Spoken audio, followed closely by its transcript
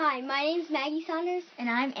Hi, my name's Maggie Saunders. And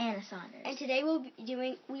I'm Anna Saunders. And today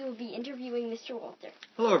we will be interviewing Mr. Walter.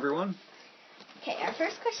 Hello, everyone. Okay, our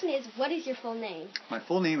first question is, what is your full name? My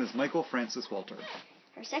full name is Michael Francis Walter.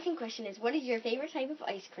 Our second question is, what is your favorite type of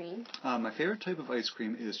ice cream? My favorite type of ice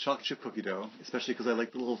cream is chocolate chip cookie dough, especially because I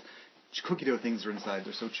like the little cookie dough things that are inside.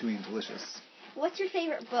 They're so chewy and delicious. What's your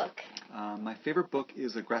favorite book? My favorite book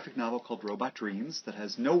is a graphic novel called Robot Dreams that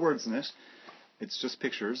has no words in it. It's just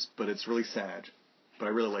pictures, but it's really sad. But I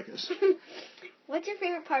really like it. What's your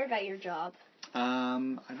favorite part about your job? I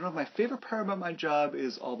don't know if my favorite part about my job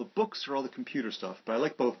is all the books or all the computer stuff, but I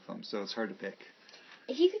like both of them, so it's hard to pick.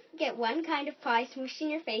 If you could get one kind of pie smushed in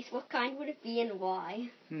your face, what kind would it be and why?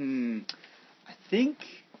 I think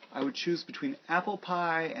I would choose between apple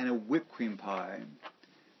pie and a whipped cream pie.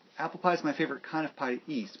 Apple pie is my favorite kind of pie to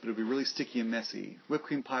eat, but it would be really sticky and messy. Whipped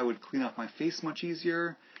cream pie would clean off my face much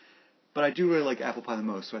easier, but I do really like apple pie the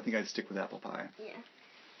most, so I think I'd stick with apple pie. Yeah.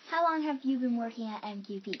 How long have you been working at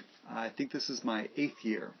MQP? I think this is my 8th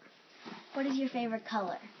year. What is your favorite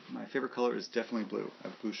color? My favorite color is definitely blue. I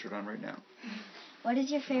have a blue shirt on right now. What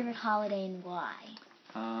is your favorite holiday and why?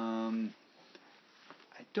 I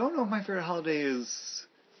don't know if my favorite holiday is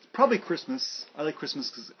probably Christmas. I like Christmas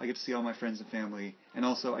because I get to see all my friends and family, and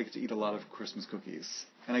also I get to eat a lot of Christmas cookies.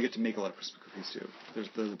 And I get to make a lot of Christmas cookies too.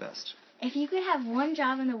 They're the best. If you could have one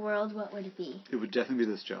job in the world, what would it be? It would definitely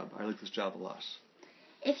be this job. I like this job a lot.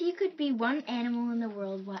 If you could be one animal in the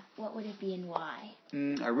world, what would it be and why?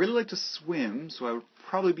 I really like to swim, so I would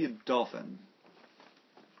probably be a dolphin.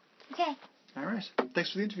 Okay. All right.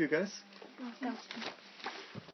 Thanks for the interview, guys. Welcome.